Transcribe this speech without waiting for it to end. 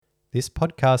This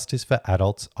podcast is for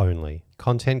adults only.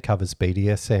 Content covers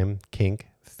BDSM, kink,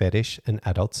 fetish, and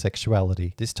adult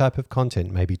sexuality. This type of content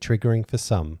may be triggering for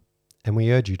some, and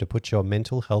we urge you to put your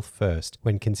mental health first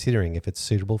when considering if it's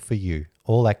suitable for you.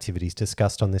 All activities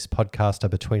discussed on this podcast are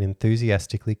between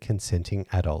enthusiastically consenting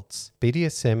adults.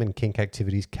 BDSM and kink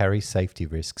activities carry safety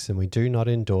risks, and we do not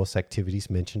endorse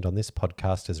activities mentioned on this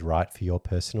podcast as right for your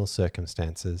personal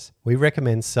circumstances. We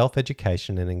recommend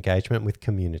self-education and engagement with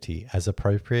community as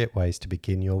appropriate ways to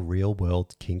begin your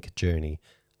real-world kink journey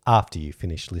after you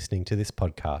finish listening to this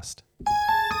podcast.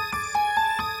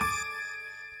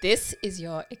 This is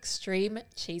your extreme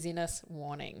cheesiness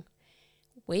warning.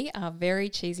 We are very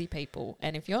cheesy people,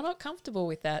 and if you're not comfortable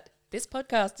with that, this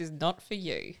podcast is not for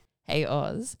you. Hey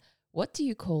Oz, what do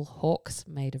you call hawks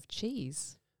made of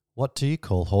cheese? What do you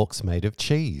call hawks made of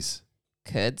cheese?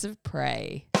 Curds of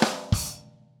prey.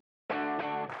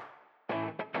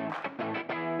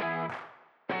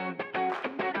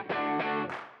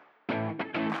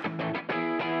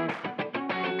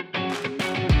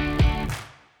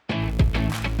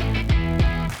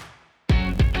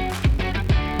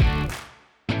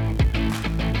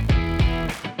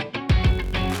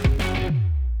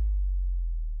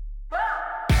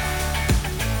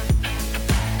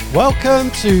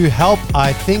 Welcome to Help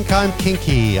I Think I'm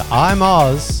Kinky. I'm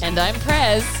Oz. And I'm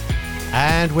Prez.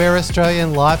 And we're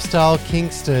Australian lifestyle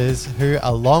kinksters who,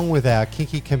 along with our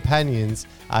kinky companions,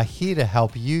 are here to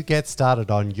help you get started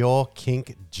on your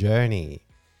kink journey.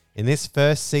 In this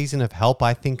first season of Help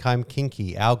I Think I'm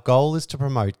Kinky, our goal is to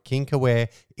promote kink-aware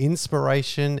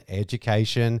inspiration,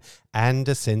 education, and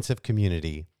a sense of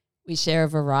community. We share a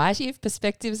variety of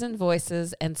perspectives and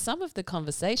voices and some of the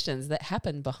conversations that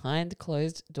happen behind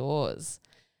closed doors.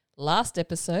 Last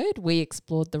episode, we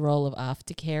explored the role of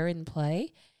aftercare in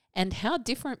play and how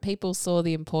different people saw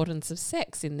the importance of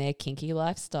sex in their kinky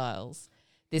lifestyles.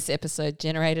 This episode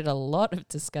generated a lot of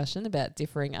discussion about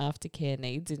differing aftercare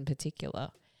needs in particular.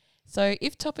 So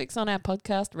if topics on our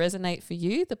podcast resonate for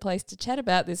you, the place to chat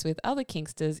about this with other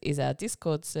kinksters is our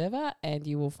Discord server, and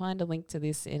you will find a link to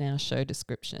this in our show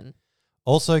description.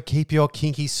 Also, keep your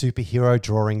kinky superhero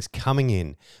drawings coming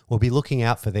in. We'll be looking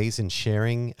out for these and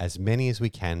sharing as many as we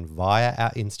can via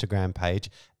our Instagram page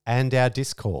and our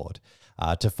Discord.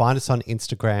 To find us on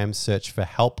Instagram, search for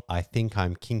Help I Think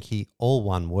I'm Kinky, all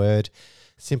one word.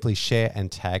 Simply share and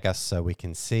tag us so we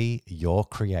can see your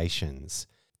creations.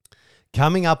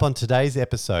 Coming up on today's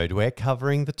episode, we're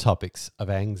covering the topics of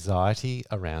anxiety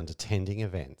around attending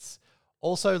events.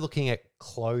 Also looking at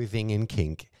clothing and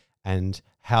kink and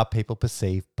how people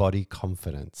perceive body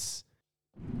confidence.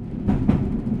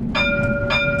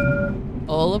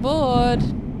 All aboard!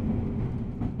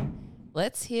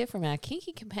 Let's hear from our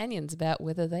kinky companions about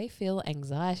whether they feel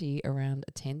anxiety around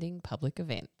attending public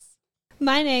events.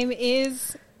 My name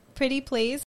is Pretty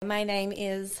Please. My name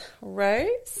is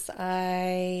Rose.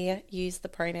 I use the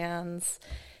pronouns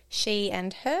she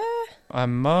and her.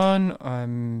 I'm Marn.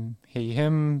 I'm he,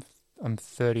 him. I'm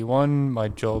 31. My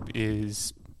job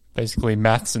is basically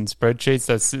maths and spreadsheets.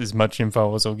 That's as much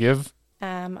info as I'll give.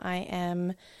 I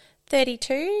am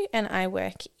 32 and I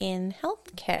work in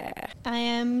healthcare. I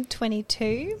am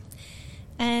 22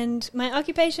 and my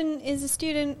occupation is a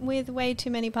student with way too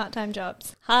many part-time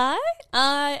jobs. Hi,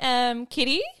 I am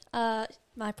Kitty.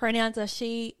 My pronouns are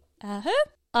she, her.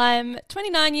 I'm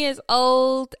 29 years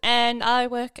old and I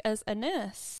work as a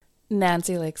nurse.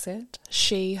 Nancy Lixit,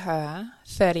 she, her,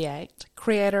 38,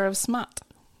 creator of Smut.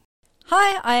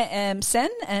 Hi, I am Sen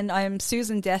and I am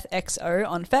Susan Death XO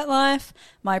on FetLife.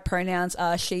 My pronouns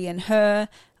are she and her.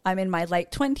 I'm in my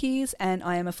late 20s and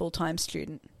I am a full-time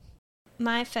student.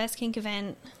 My first kink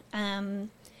event,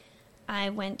 I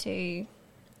went to,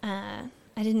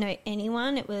 I didn't know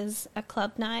anyone. It was a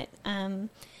club night, and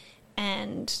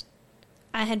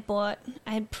I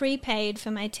had prepaid for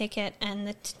my ticket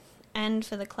and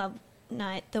for the club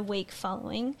night the week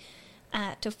following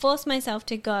to force myself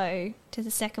to go to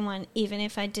the second one, even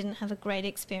if I didn't have a great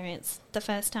experience the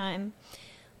first time.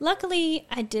 Luckily,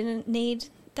 I didn't need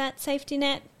that safety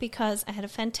net because I had a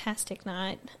fantastic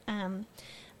night.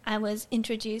 I was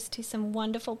introduced to some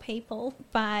wonderful people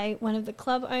by one of the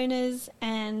club owners,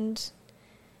 and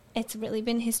it's really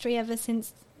been history ever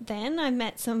since then. I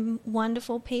met some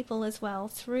wonderful people as well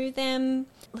through them.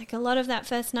 Like a lot of that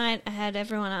first night, I had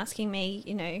everyone asking me,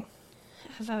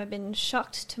 have I been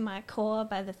shocked to my core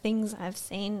by the things I've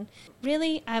seen?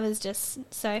 Really, I was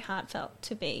just so heartfelt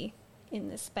to be in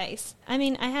this space. I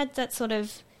mean, I had that sort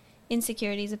of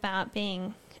insecurities about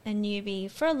being a newbie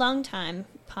for a long time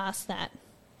past that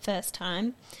first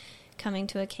time coming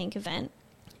to a kink event.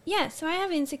 Yeah, so I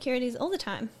have insecurities all the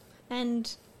time,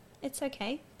 and it's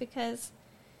okay because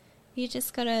You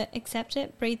just got to accept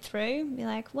it, breathe through, be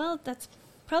like, well, that's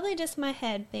probably just my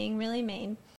head being really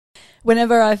mean.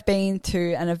 Whenever I've been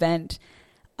to an event,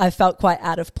 I felt quite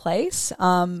out of place.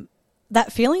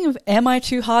 That feeling of, am I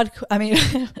too hard? I mean,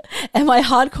 am I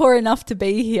hardcore enough to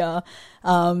be here?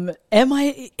 Am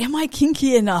I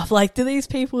kinky enough? Like, do these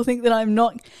people think that I'm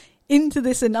not into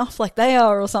this enough like they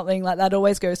are, or something like that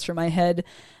always goes through my head.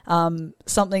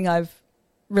 Something I've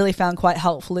really found quite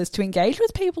helpful is to engage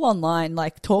with people online,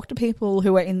 like talk to people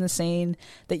who are in the scene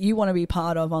that you want to be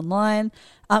part of online.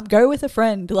 Go with a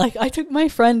friend. Like, I took my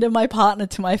friend and my partner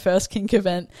to my first kink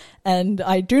event and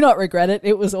I do not regret it.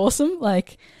 It was awesome.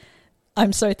 Like,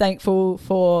 I'm so thankful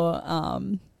for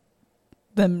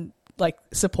them like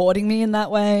supporting me in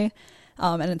that way.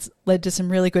 And it's led to some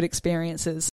really good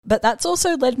experiences. But that's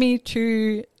also led me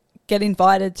to get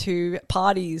invited to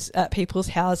parties at people's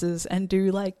houses and do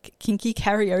like kinky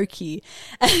karaoke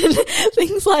and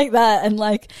things like that, and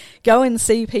like go and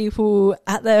see people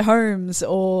at their homes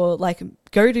or like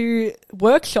go to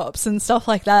workshops and stuff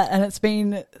like that. And it's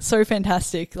been so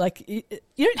fantastic. Like, you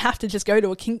don't have to just go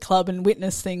to a kink club and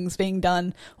witness things being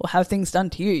done or have things done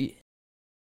to you.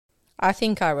 I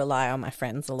think I rely on my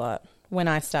friends a lot. When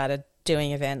I started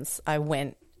doing events, I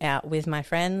went out with my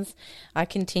friends. I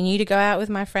continue to go out with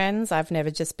my friends. I've never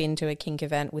just been to a kink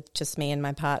event with just me and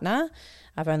my partner.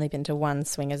 I've only been to one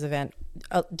swingers event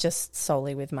just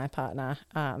solely with my partner.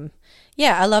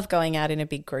 I love going out in a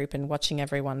big group and watching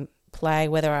everyone play,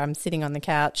 whether I'm sitting on the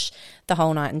couch the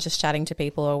whole night and just chatting to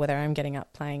people or whether I'm getting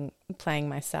up playing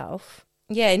myself.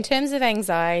 Yeah, in terms of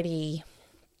anxiety,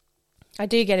 I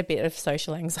do get a bit of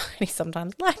social anxiety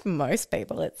sometimes, like most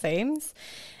people it seems.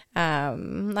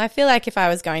 I feel like if I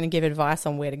was going to give advice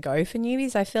on where to go for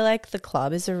newbies, I feel like the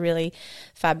club is a really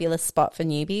fabulous spot for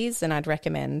newbies, and I'd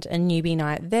recommend a newbie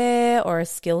night there or a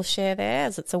Skillshare there,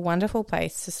 as it's a wonderful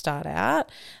place to start out.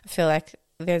 I feel like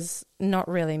there's not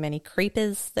really many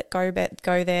creepers that go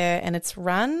there, and it's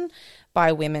run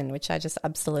by women, which I just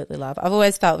absolutely love. I've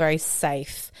always felt very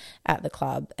safe at the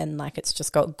club, and like it's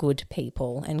just got good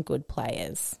people and good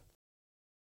players.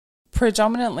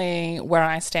 Predominantly where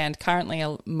I stand currently,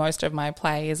 most of my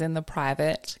play is in the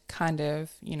private, kind of,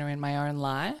 in my own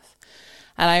life.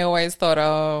 And I always thought,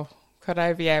 oh, could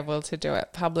I be able to do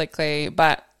it publicly?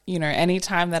 But, any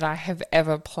time that I have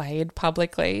ever played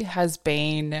publicly has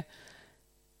been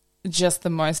just the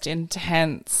most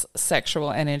intense sexual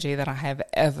energy that I have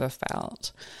ever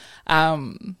felt.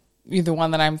 The one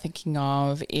that I'm thinking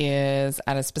of is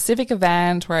at a specific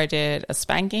event where I did a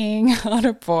spanking on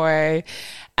a boy,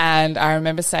 and I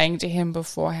remember saying to him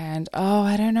beforehand, oh,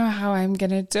 I don't know how I'm going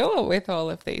to do it with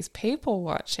all of these people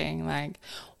watching. Like,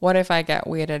 what if I get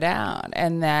weirded out?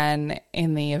 And then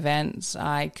in the event,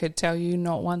 I could tell you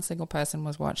not one single person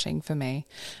was watching for me.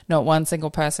 Not one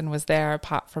single person was there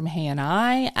apart from he and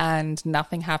I, and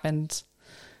nothing happened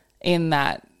in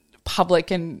that public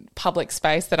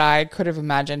space that I could have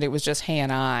imagined. It was just he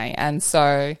and I. And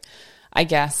so I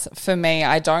guess for me,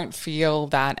 I don't feel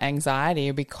that anxiety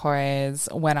because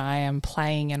when I am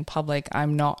playing in public,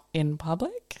 I'm not in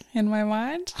public in my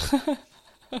mind.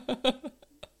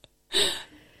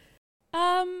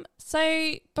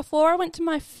 So before I went to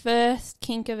my first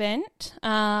kink event,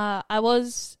 I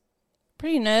was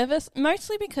pretty nervous,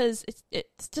 mostly because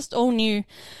it's just all new.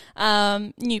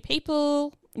 New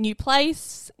people, new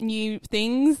place, new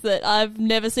things that I've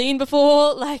never seen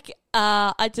before. Like,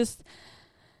 I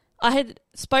had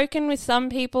spoken with some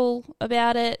people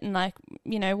about it and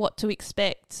what to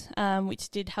expect, which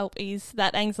did help ease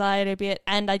that anxiety a bit.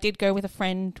 And I did go with a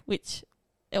friend, which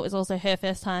it was also her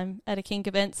first time at a kink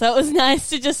event. So it was nice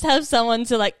to just have someone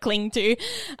to cling to.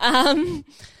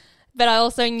 But I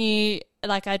also knew,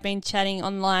 I'd been chatting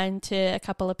online to a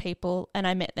couple of people and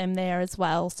I met them there as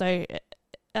well. So,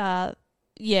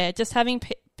 just having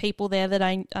people there that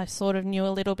I sort of knew a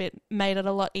little bit made it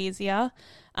a lot easier.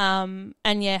 Having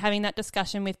that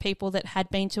discussion with people that had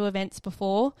been to events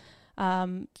before,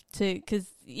 because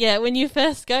when you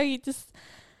first go, you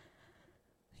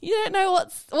don't know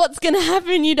what's going to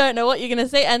happen. You don't know what you're going to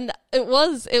see, and it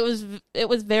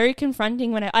was very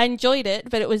confronting when I enjoyed it,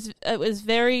 but it was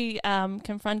very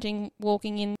confronting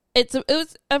walking in. It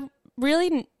was a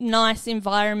really nice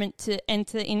environment to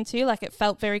enter into. It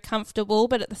felt very comfortable,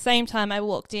 but at the same time I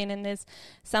walked in and there's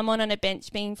someone on a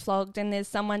bench being flogged and there's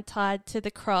someone tied to the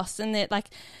cross, and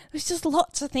there's just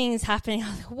lots of things happening. I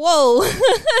was like, whoa.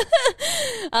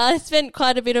 I spent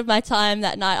quite a bit of my time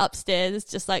that night upstairs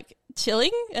just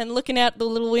chilling and looking out the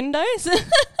little windows.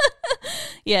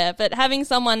 But having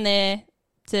someone there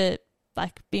to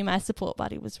be my support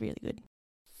buddy was really good.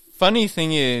 Funny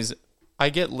thing is, I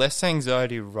get less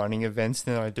anxiety running events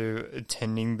than I do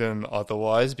attending them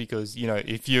otherwise, because, you know,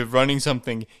 if you're running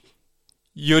something,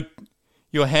 your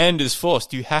hand is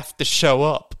forced. You have to show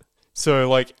up. So,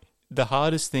 like, the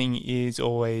hardest thing is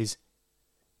always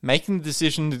making the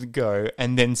decision to go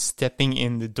and then stepping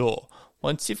in the door.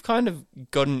 Once you've kind of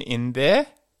gotten in there,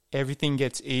 everything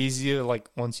gets easier. Like,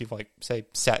 once you've, like, say,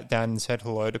 sat down and said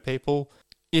hello to people.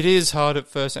 It is hard at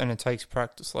first and it takes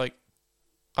practice. Like,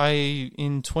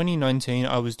 in 2019,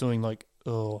 I was doing like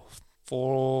 4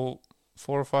 or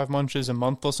 5 munches a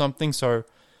month or something. So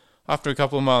after a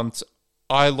couple of months,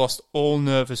 I lost all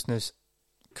nervousness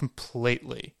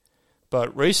completely.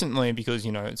 But recently, because,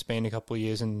 you know, it's been a couple of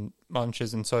years and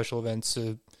munches and social events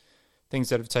are things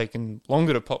that have taken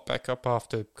longer to pop back up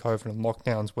after COVID and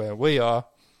lockdowns where we are,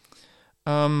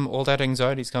 all that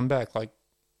anxiety's come back. Like,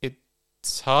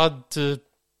 it's hard to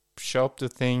show up to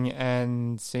the thing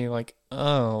and see, like,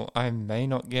 oh, I may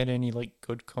not get any, like,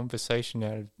 good conversation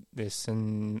out of this,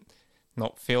 and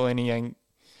not feel any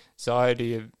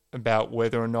anxiety about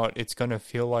whether or not it's going to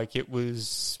feel like it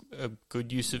was a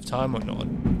good use of time or not.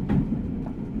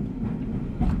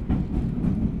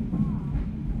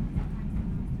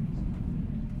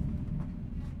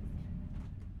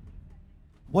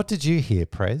 What did you hear,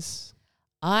 Prez?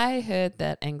 I heard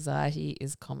that anxiety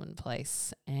is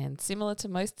commonplace, and similar to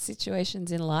most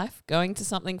situations in life, going to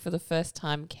something for the first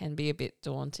time can be a bit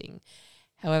daunting.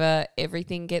 However,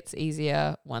 everything gets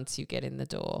easier once you get in the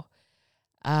door.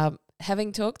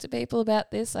 Having talked to people about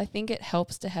this, I think it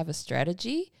helps to have a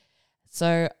strategy.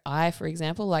 So I, for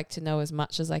example, like to know as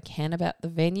much as I can about the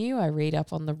venue. I read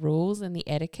up on the rules and the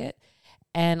etiquette,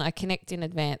 and I connect in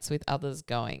advance with others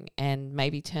going, and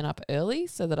maybe turn up early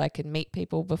so that I can meet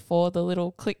people before the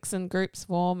little cliques and groups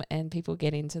form and people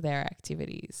get into their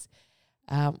activities.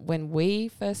 When we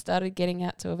first started getting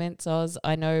out to Events Oz,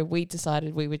 I know we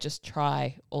decided we would just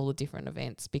try all the different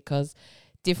events, because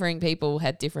differing people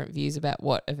had different views about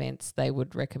what events they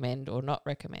would recommend or not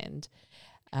recommend.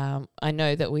 I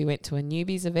know that we went to a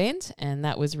newbies event, and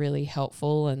that was really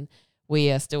helpful, and we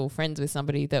are still friends with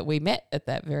somebody that we met at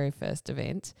that very first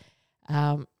event.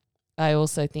 I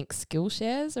also think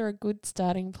Skillshares are a good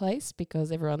starting place, because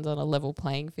everyone's on a level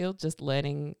playing field, just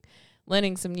learning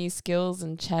some new skills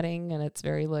and chatting, and it's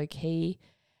very low key.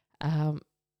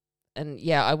 And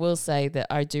yeah, I will say that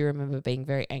I do remember being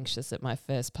very anxious at my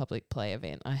first public play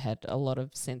event. I had a lot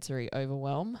of sensory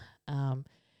overwhelm,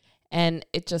 and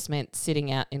it just meant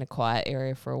sitting out in a quiet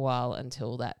area for a while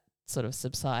until that sort of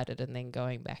subsided, and then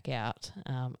going back out.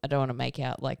 I don't want to make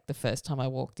out like the first time I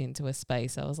walked into a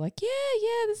space I was like,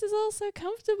 yeah, this is all so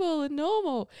comfortable and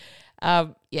normal.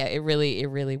 It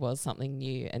really was something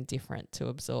new and different to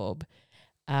absorb.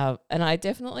 And I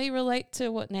definitely relate to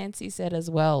what Nancy said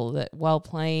as well, that while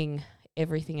playing,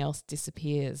 everything else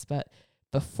disappears. But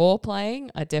before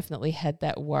playing, I definitely had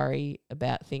that worry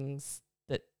about things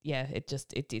that,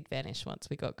 it did vanish once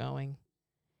we got going.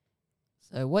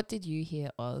 So what did you hear,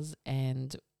 Oz,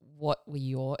 and what were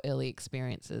your early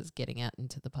experiences getting out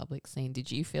into the public scene?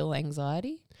 Did you feel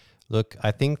anxiety? Look,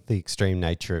 I think the extreme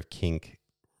nature of kink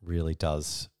really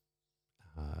does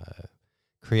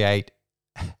create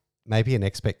maybe an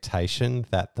expectation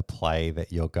that the play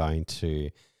that you're going to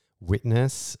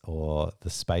witness, or the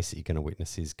space that you're going to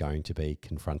witness, is going to be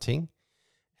confronting.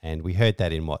 And we heard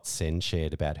that in what Sen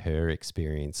shared about her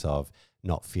experience of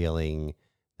not feeling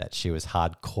that she was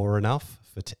hardcore enough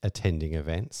for attending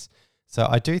events. So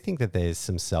I do think that there's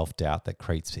some self-doubt that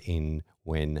creeps in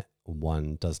when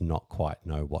one does not quite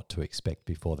know what to expect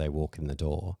before they walk in the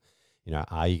door. You know,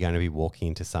 are you going to be walking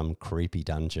into some creepy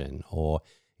dungeon, or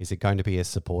is it going to be a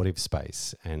supportive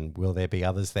space? And will there be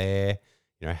others there?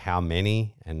 You know, how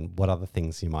many, and what other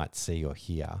things you might see or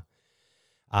hear?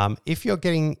 If you're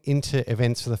getting into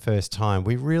events for the first time,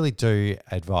 we really do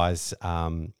advise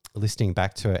listening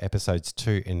back to episodes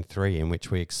 2 and 3, in which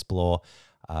we explore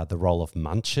the role of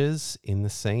munchers in the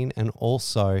scene, and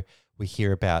also we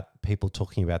hear about people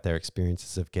talking about their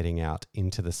experiences of getting out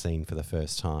into the scene for the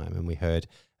first time, and we heard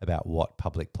about what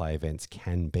public play events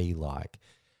can be like.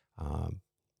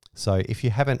 So if you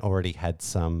haven't already had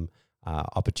some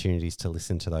opportunities to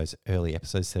listen to those early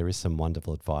episodes, there is some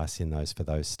wonderful advice in those for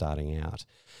those starting out.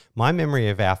 My memory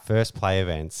of our first play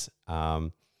events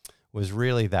was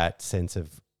really that sense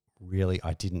of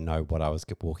I didn't know what I was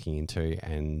walking into,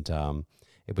 and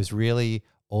it was really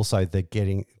also the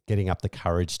getting up the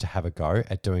courage to have a go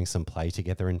at doing some play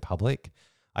together in public.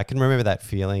 I can remember that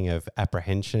feeling of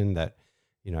apprehension that,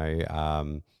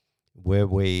 were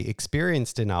we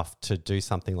experienced enough to do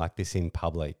something like this in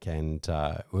public, and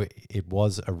it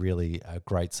was a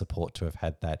great support to have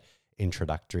had that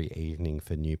introductory evening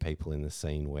for new people in the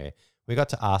scene, where We got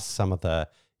to ask some of the,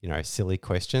 silly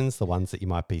questions, the ones that you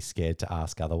might be scared to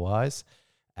ask otherwise.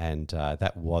 And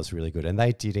that was really good. And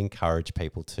they did encourage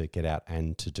people to get out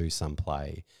and to do some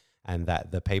play. And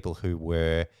that the people who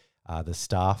were the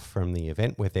staff from the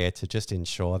event were there to just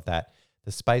ensure that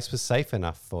the space was safe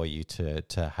enough for you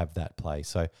to have that play.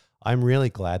 So I'm really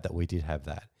glad that we did have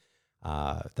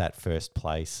that first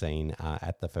play scene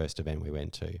at the first event we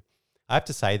went to. I have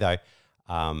to say, though,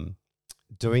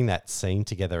 doing that scene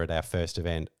together at our first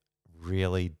event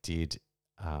really did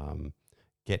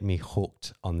get me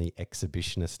hooked on the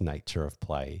exhibitionist nature of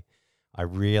play. I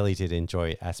really did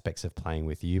enjoy aspects of playing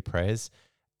with you, Prez,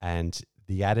 and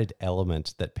the added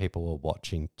element that people were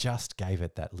watching just gave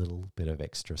it that little bit of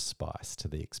extra spice to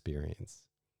the experience.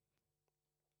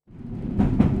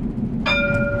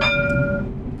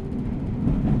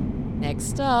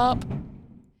 Next up,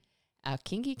 our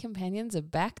kinky companions are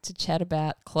back to chat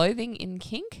about clothing in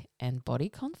kink and body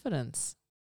confidence.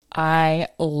 I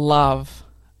love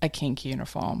a kink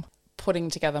uniform. Putting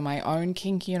together my own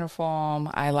kink uniform.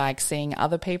 I like seeing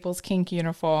other people's kink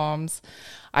uniforms.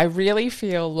 I really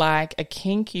feel like a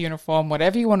kink uniform,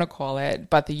 whatever you want to call it,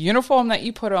 but the uniform that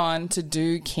you put on to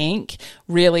do kink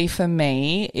really for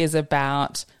me is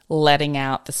about letting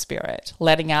out the spirit,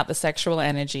 letting out the sexual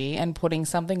energy and putting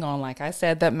something on, like I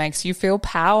said, that makes you feel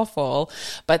powerful,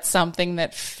 but something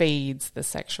that feeds the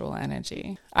sexual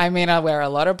energy. I mean, I wear a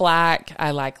lot of black.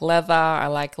 I like leather. I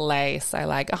like lace. I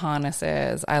like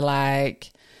harnesses. I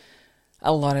like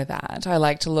a lot of that. I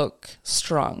like to look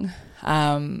strong.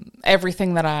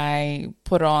 Everything that I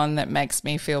put on that makes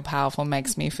me feel powerful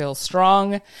makes me feel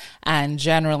strong, and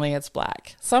generally it's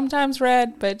black. Sometimes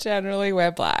red, but generally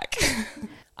we're black.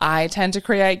 I tend to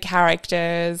create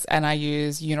characters and I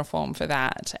use uniform for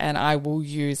that, and I will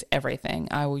use everything.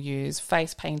 I will use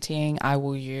face painting, I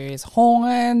will use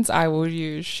horns, I will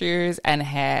use shoes and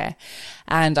hair.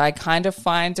 And I kind of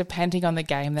find, depending on the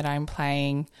game that I'm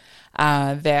playing,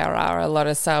 there are a lot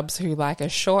of subs who like a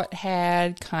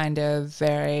short-haired, kind of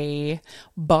very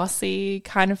bossy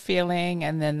kind of feeling,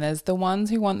 and then there's the ones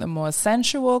who want the more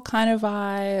sensual kind of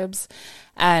vibes.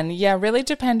 And yeah, really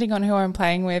depending on who I'm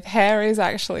playing with, hair is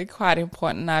actually quite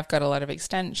important. I've got a lot of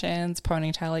extensions,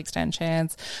 ponytail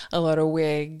extensions, a lot of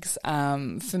wigs.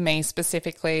 For me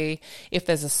specifically, if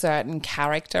there's a certain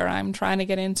character I'm trying to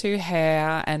get into,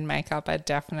 hair and makeup are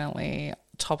definitely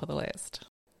top of the list.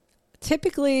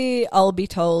 Typically, I'll be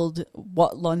told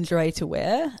what lingerie to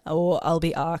wear, or I'll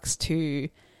be asked to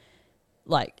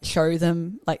show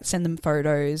them, send them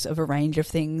photos of a range of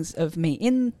things of me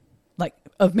in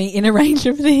a range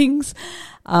of things.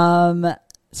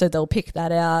 So they'll pick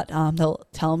that out. They'll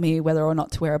tell me whether or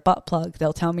not to wear a butt plug.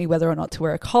 They'll tell me whether or not to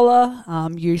wear a collar.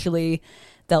 Usually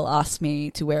they'll ask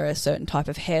me to wear a certain type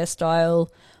of hairstyle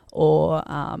or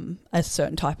a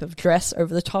certain type of dress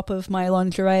over the top of my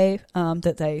lingerie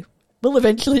that they will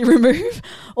eventually remove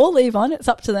or leave on. It's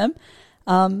up to them.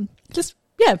 A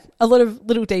lot of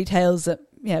little details that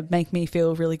make me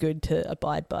feel really good to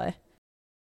abide by.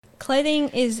 Clothing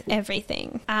is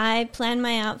everything. I plan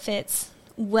my outfits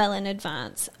well in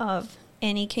advance of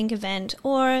any kink event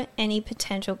or any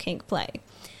potential kink play.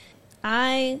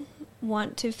 I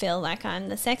want to feel like I'm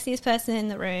the sexiest person in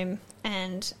the room,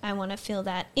 and I want to feel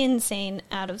that in scene,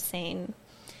 out of scene.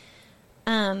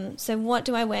 So what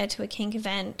do I wear to a kink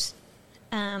event?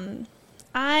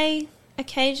 I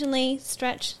occasionally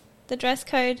stretch the dress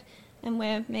code and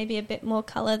wear maybe a bit more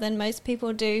colour than most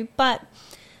people do, but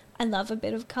I love a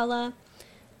bit of colour.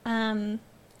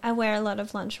 I wear a lot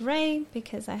of lingerie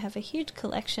because I have a huge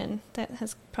collection that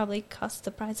has probably cost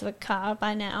the price of a car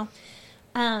by now.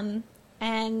 And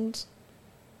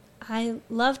I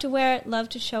love to wear it, love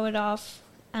to show it off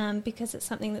because it's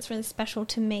something that's really special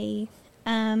to me.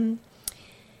 And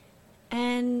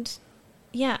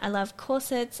yeah, I love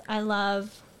corsets. I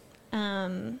love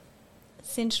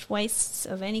cinched waists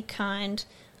of any kind.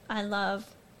 I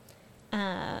love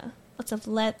lots of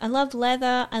I love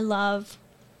leather. I love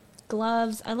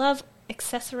gloves. I love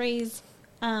accessories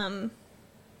that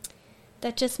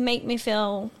just make me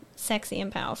feel sexy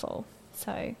and powerful.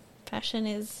 So fashion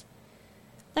is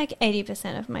like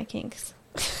 80% of my kinks.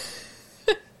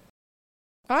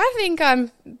 I think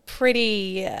I'm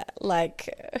pretty, I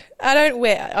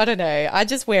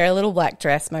just wear a little black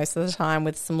dress most of the time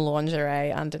with some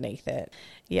lingerie underneath it.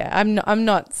 Yeah, I'm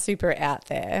not super out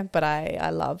there, but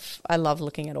I love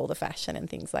looking at all the fashion and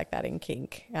things like that in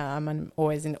kink. I'm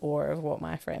always in awe of what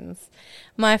my friends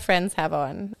have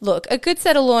on. Look, a good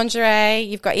set of lingerie,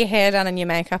 you've got your hair done and your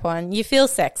makeup on, you feel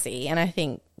sexy, and I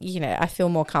think, I feel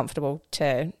more comfortable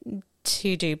to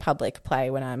do public play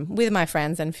when I'm with my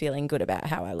friends and feeling good about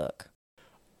how I look.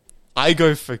 I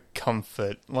go for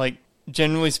comfort. Like,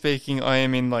 generally speaking, I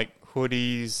am in, like,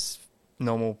 hoodies,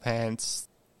 normal pants,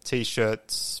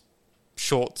 t-shirts,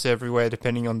 shorts everywhere,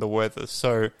 depending on the weather.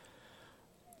 So,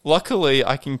 luckily,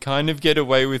 I can kind of get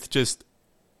away with just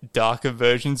darker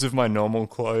versions of my normal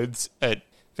clothes at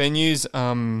venues.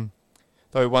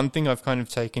 Though one thing I've kind of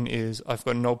taken is I've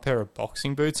got an old pair of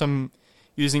boxing boots I'm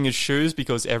using as shoes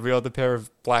because every other pair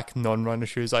of black non-runner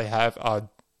shoes I have are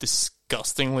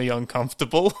disgustingly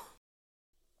uncomfortable.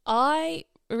 I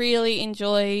really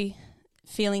enjoy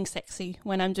feeling sexy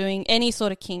when I'm doing any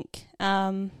sort of kink.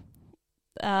 So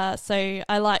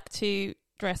I like to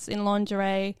dress in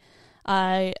lingerie.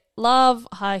 I love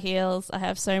high heels. I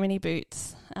have so many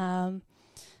boots.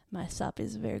 My sub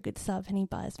is a very good sub and he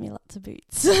buys me lots of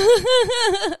boots.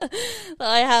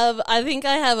 I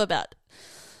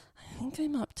think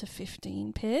I'm up to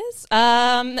 15 pairs.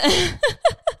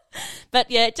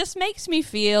 But yeah, it just makes me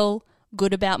feel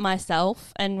good about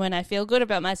myself. And when I feel good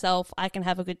about myself, I can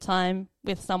have a good time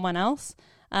with someone else.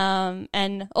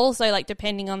 And also, like,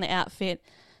 depending on the outfit,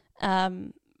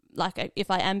 like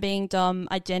if I am being dom,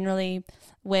 I generally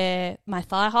wear my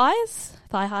thigh highs.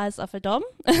 Thigh highs are for dom,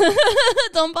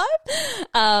 dom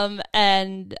vibe.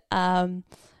 And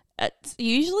it's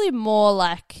usually more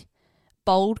like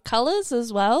bold colours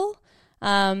as well.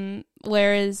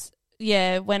 Whereas,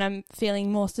 yeah, when I'm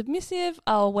feeling more submissive,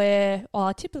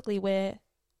 I typically wear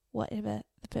whatever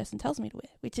the person tells me to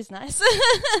wear, which is nice.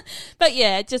 But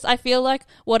yeah, I feel like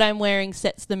what I'm wearing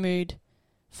sets the mood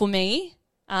for me.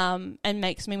 And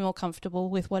makes me more comfortable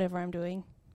with whatever I'm doing.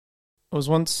 I was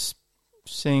once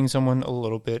seeing someone a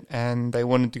little bit and they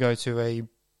wanted to go to a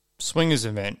swingers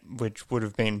event, which would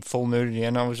have been full nudity,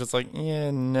 and I was just like,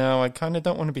 yeah, no, I kind of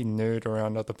don't want to be nude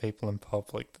around other people in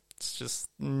public. It's just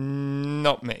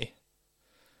not me.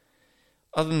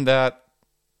 Other than that,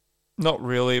 not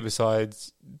really,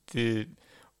 besides the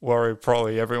worry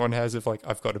probably everyone has of, like,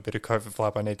 I've got a bit of COVID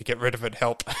flap, I need to get rid of it,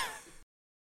 help.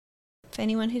 For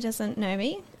anyone who doesn't know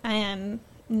me, I am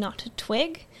not a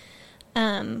twig.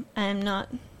 I am not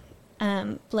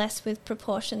blessed with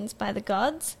proportions by the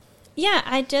gods. Yeah,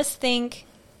 I just think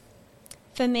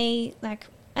for me, like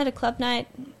at a club night,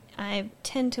 I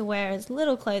tend to wear as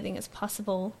little clothing as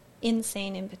possible, in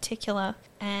scene in particular.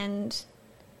 And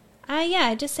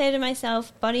I just say to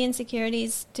myself, body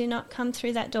insecurities do not come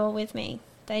through that door with me.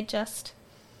 They just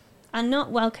are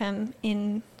not welcome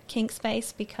in kink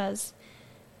space because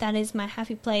that is my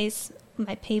happy place,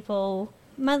 my people,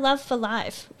 my love for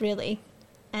life, really.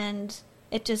 And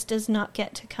it just does not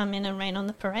get to come in and rain on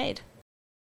the parade.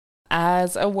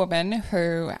 As a woman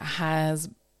who has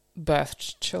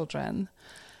birthed children,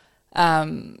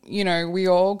 we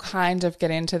all kind of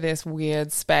get into this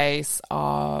weird space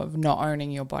of not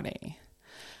owning your body.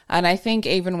 And I think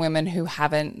even women who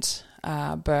haven't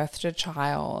birthed a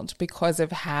child, because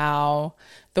of how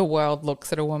the world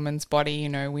looks at a woman's body,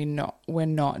 we're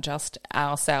not just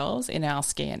ourselves in our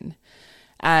skin.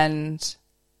 And,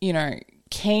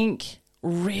 kink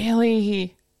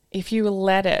really, if you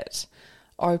let it,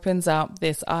 opens up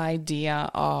this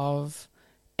idea of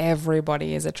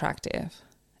everybody is attractive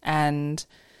and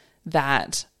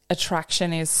that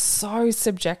attraction is so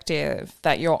subjective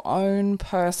that your own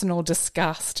personal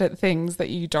disgust at things that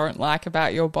you don't like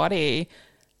about your body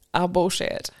are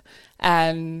bullshit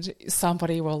and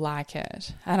somebody will like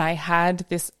it. And I had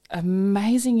this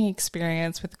amazing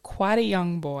experience with quite a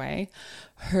young boy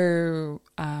who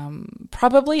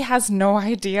probably has no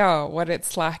idea what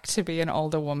it's like to be an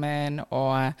older woman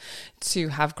or to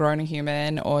have grown a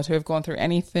human or to have gone through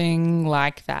anything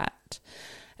like that.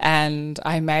 And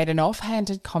I made an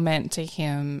offhanded comment to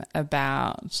him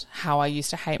about how I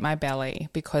used to hate my belly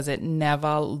because it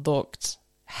never looked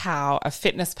how a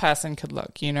fitness person could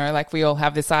look, like we all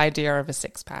have this idea of a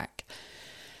six-pack.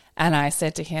 And I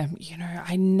said to him,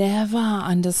 I never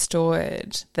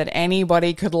understood that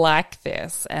anybody could like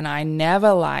this, and I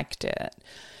never liked it.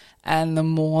 And the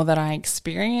more that I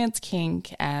experience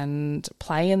kink and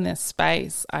play in this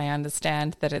space, I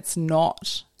understand that it's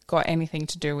not got anything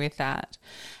to do with that.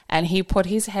 And he put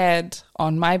his head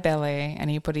on my belly and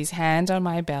he put his hand on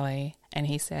my belly and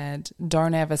he said,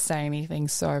 "Don't ever say anything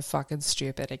so fucking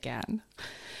stupid again."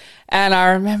 And I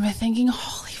remember thinking,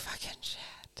 holy fucking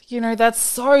shit, that's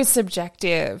so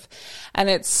subjective. And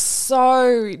it's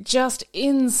so just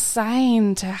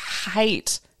insane to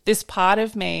hate this part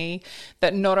of me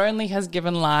that not only has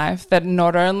given life, that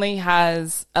not only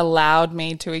has allowed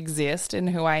me to exist in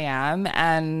who I am,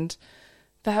 and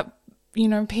that,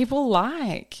 people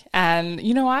like. And,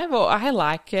 I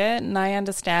like it, and I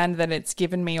understand that it's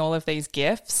given me all of these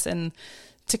gifts, and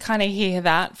to kind of hear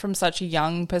that from such a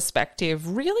young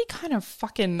perspective really kind of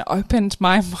fucking opened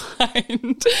my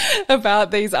mind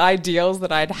about these ideals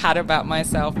that I'd had about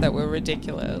myself that were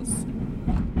ridiculous.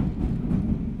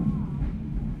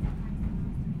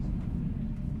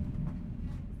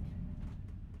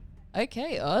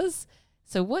 Okay, Oz.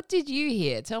 So what did you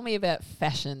hear? Tell me about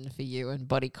fashion for you and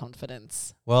body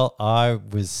confidence. Well, I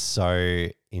was so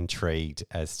intrigued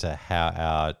as to how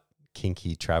our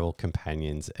kinky travel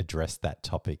companions addressed that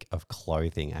topic of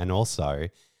clothing, and also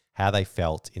how they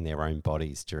felt in their own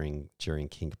bodies during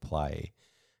kink play.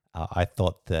 I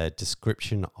thought the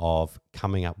description of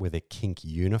coming up with a kink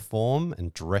uniform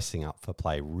and dressing up for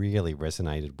play really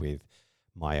resonated with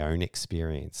my own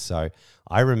experience. So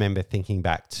I remember thinking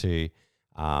back to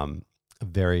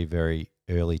very, very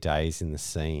early days in the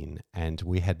scene, and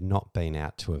we had not been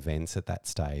out to events at that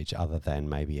stage other than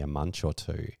maybe a munch or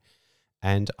two.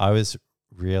 And I was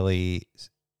really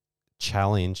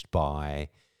challenged by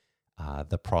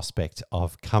the prospect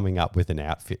of coming up with an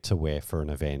outfit to wear for an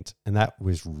event. And that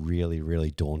was really, really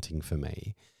daunting for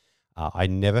me. I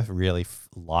never really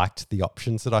liked the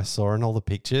options that I saw in all the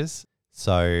pictures.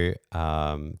 So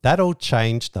that all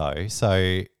changed though.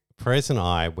 So Perez and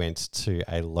I went to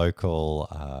a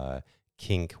local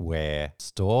kink wear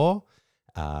store,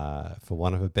 for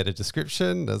want of a better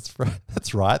description.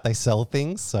 That's right. They sell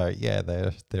things. So yeah,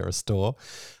 they're a store.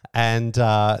 And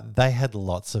they had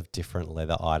lots of different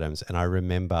leather items. And I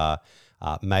remember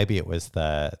maybe it was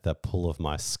the pull of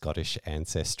my Scottish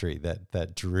ancestry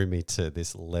that drew me to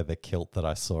this leather kilt that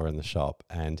I saw in the shop.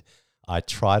 And I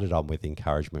tried it on with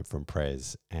encouragement from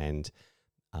Prez. And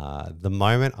the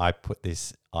moment I put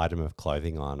this item of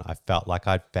clothing on, I felt like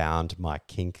I'd found my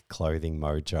kink clothing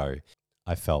mojo.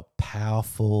 I felt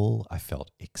powerful. I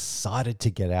felt excited to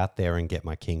get out there and get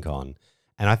my kink on.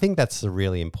 And I think that's a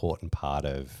really important part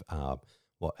of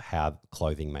how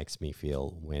clothing makes me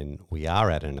feel when we are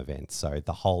at an event. So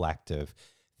the whole act of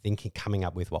coming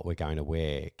up with what we're going to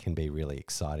wear can be really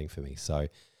exciting for me. So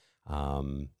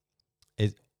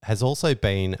it has also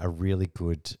been a really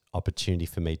good opportunity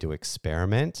for me to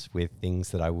experiment with things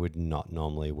that I would not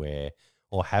normally wear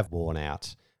or have worn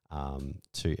out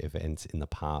to events in the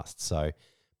past. So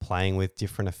playing with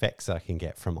different effects that I can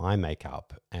get from eye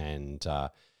makeup, and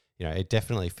it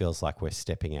definitely feels like we're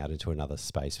stepping out into another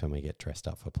space when we get dressed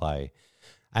up for play.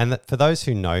 And for those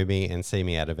who know me and see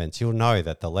me at events, you'll know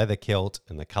that the leather kilt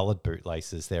and the coloured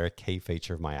bootlaces, they're a key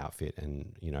feature of my outfit,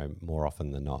 and more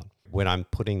often than not, when I'm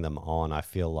putting them on, I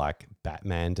feel like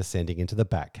Batman descending into the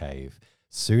Batcave,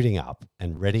 suiting up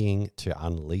and readying to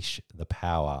unleash the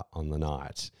power on the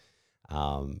night.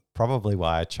 Probably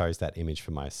why I chose that image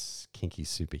for my kinky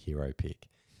superhero pick.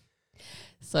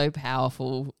 So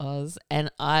powerful, Oz.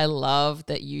 And I love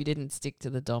that you didn't stick to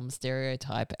the dom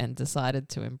stereotype and decided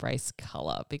to embrace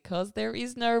colour, because there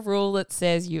is no rule that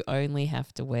says you only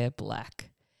have to wear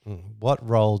black. What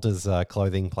role does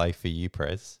clothing play for you,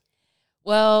 Prez?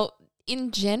 Well,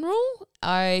 in general,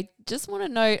 I just want to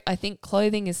note, I think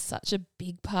clothing is such a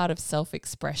big part of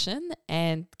self-expression,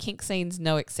 and kink scene's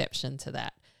no exception to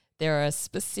that. There are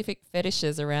specific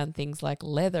fetishes around things like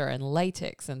leather and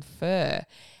latex and fur.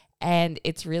 And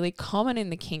it's really common in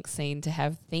the kink scene to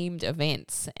have themed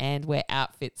events and wear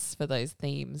outfits for those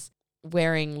themes.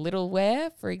 Wearing little wear,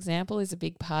 for example, is a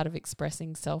big part of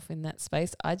expressing self in that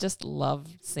space. I just love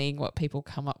seeing what people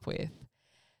come up with.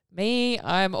 Me,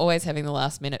 I'm always having the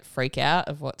last minute freak out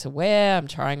of what to wear. I'm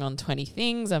trying on 20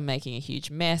 things. I'm making a huge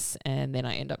mess. And then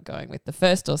I end up going with the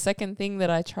first or second thing that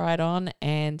I tried on.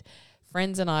 And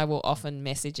friends and I will often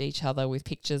message each other with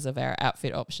pictures of our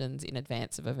outfit options in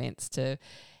advance of events to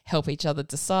help each other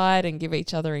decide and give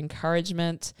each other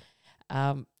encouragement.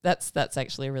 That's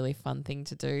actually a really fun thing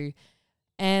to do.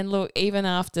 And look, even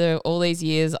after all these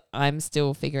years, I'm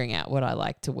still figuring out what I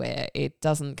like to wear. It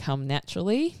doesn't come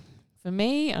naturally for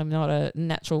me. I'm not a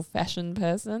natural fashion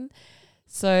person.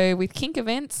 So with kink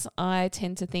events, I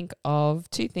tend to think of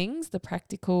two things, the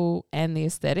practical and the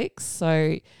aesthetics.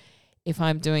 So if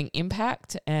I'm doing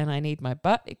impact and I need my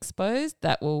butt exposed,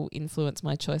 that will influence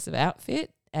my choice of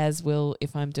outfit, as will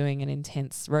if I'm doing an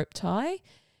intense rope tie.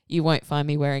 You won't find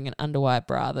me wearing an underwire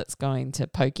bra that's going to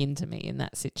poke into me in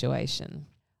that situation.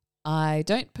 I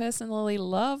don't personally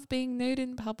love being nude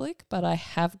in public, but I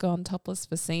have gone topless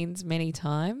for scenes many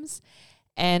times.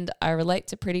 And I relate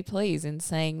to Pretty Please in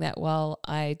saying that while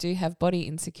I do have body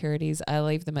insecurities, I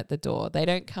leave them at the door. They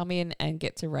don't come in and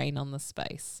get to rain on the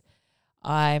space.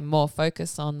 I'm more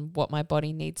focused on what my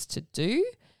body needs to do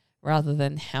rather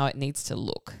than how it needs to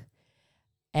look.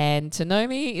 And to know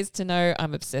me is to know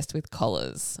I'm obsessed with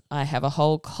collars. I have a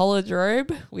whole collar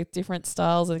robe with different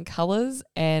styles and colours,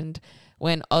 and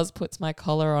when Oz puts my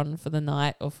collar on for the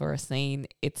night or for a scene,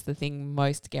 it's the thing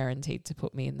most guaranteed to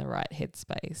put me in the right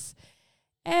headspace.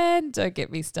 And don't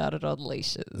get me started on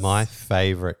leashes. My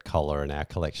favourite collar in our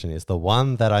collection is the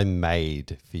one that I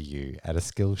made for you at a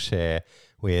Skillshare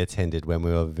we attended when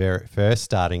we were first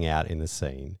starting out in the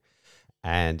scene.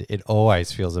 And it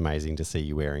always feels amazing to see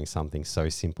you wearing something so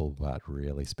simple but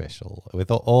really special with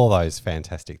all those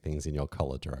fantastic things in your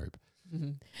collared robe.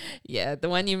 Mm-hmm. Yeah, the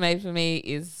one you made for me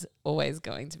is always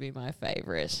going to be my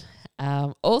favourite.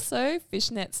 Also,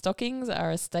 fishnet stockings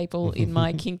are a staple in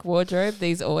my kink wardrobe.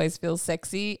 These always feel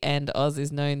sexy, and Oz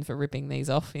is known for ripping these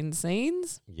off in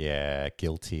scenes. Yeah,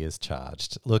 guilty as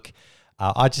charged. Look,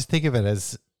 I just think of it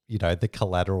as, you know, the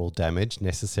collateral damage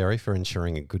necessary for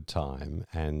ensuring a good time.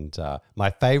 And my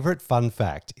favourite fun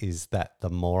fact is that the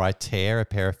more I tear a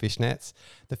pair of fishnets,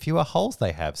 the fewer holes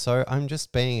they have. So I'm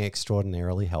just being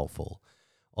extraordinarily helpful.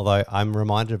 Although I'm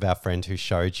reminded of our friend who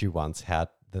showed you once how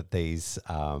that these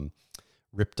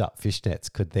ripped up fishnets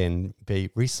could then be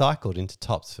recycled into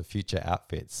tops for future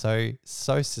outfits.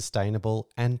 So sustainable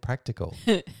and practical.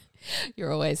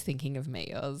 You're always thinking of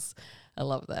me, Oz. I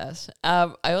love that.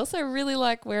 I also really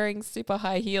like wearing super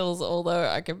high heels, although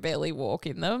I can barely walk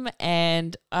in them.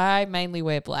 And I mainly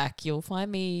wear black. You'll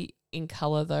find me in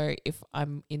colour, though, if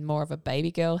I'm in more of a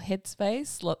baby girl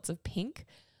headspace, lots of pink,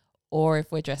 or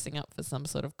if we're dressing up for some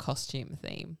sort of costume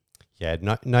theme. Yeah,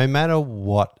 no matter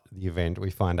what the event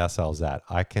we find ourselves at,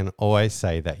 I can always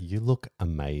say that you look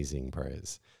amazing,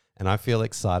 Prez. And I feel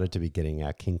excited to be getting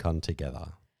our kink on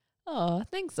together. Oh,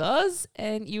 thanks, Oz.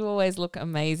 And you always look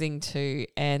amazing too.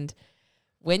 And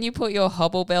when you put your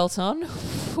hobble belt on,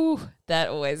 whew, that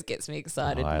always gets me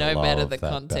excited, no matter the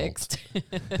context.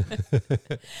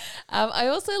 I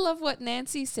also love what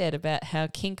Nancy said about how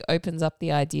kink opens up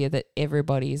the idea that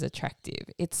everybody is attractive.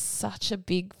 It's such a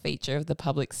big feature of the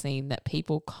public scene that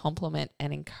people compliment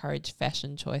and encourage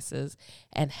fashion choices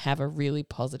and have a really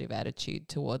positive attitude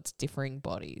towards differing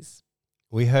bodies.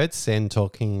 We heard Sen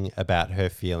talking about her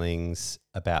feelings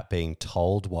about being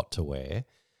told what to wear.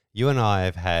 You and I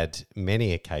have had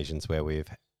many occasions where we've,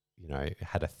 you know,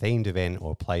 had a themed event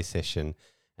or play session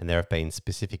and there have been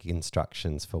specific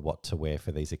instructions for what to wear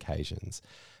for these occasions.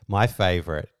 My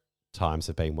favourite times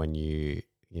have been when you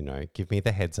give me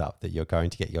the heads up that you're going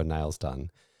to get your nails done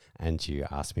and you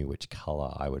ask me which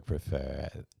colour I would prefer.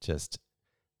 Just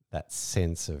that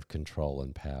sense of control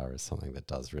and power is something that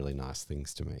does really nice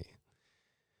things to me.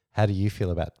 How do you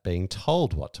feel about being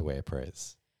told what to wear,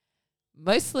 Prez?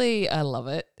 Mostly I love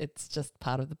it. It's just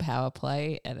part of the power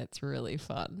play and it's really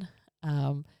fun.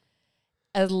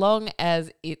 As long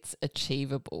as it's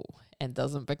achievable and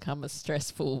doesn't become a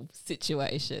stressful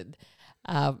situation.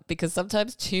 Because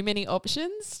sometimes too many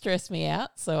options stress me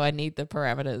out, so I need the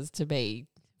parameters to be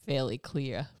fairly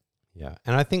clear. Yeah,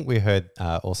 and I think we heard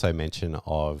also mention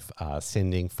of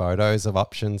sending photos of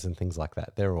options and things like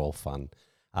that. They're all fun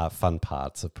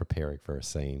parts of preparing for a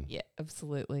scene. Yeah,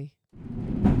 absolutely.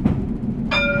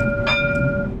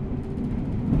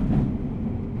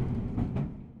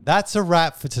 That's a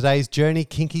wrap for today's Journey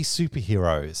Kinky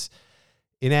Superheroes.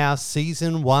 In our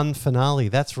season 1 finale,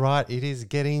 that's right, it is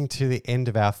getting to the end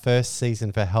of our first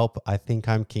season for Help I Think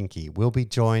I'm Kinky. We'll be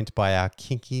joined by our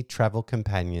kinky travel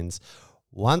companions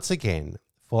once again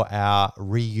for our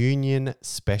reunion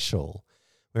special.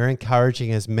 We're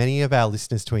encouraging as many of our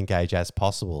listeners to engage as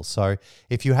possible. So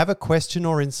if you have a question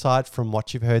or insight from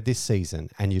what you've heard this season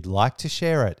and you'd like to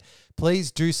share it,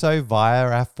 please do so via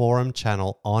our forum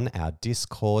channel on our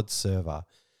Discord server.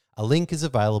 A link is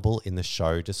available in the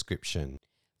show description.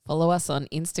 Follow us on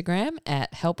Instagram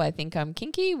at Help I Think I'm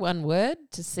Kinky, one word,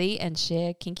 to see and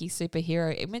share kinky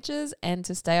superhero images and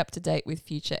to stay up to date with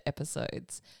future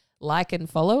episodes. Like and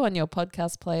follow on your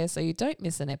podcast player so you don't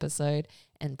miss an episode,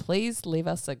 and please leave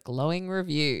us a glowing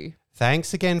review.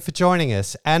 Thanks again for joining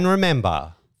us, and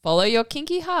remember, follow your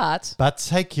kinky heart, but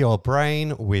take your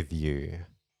brain with you.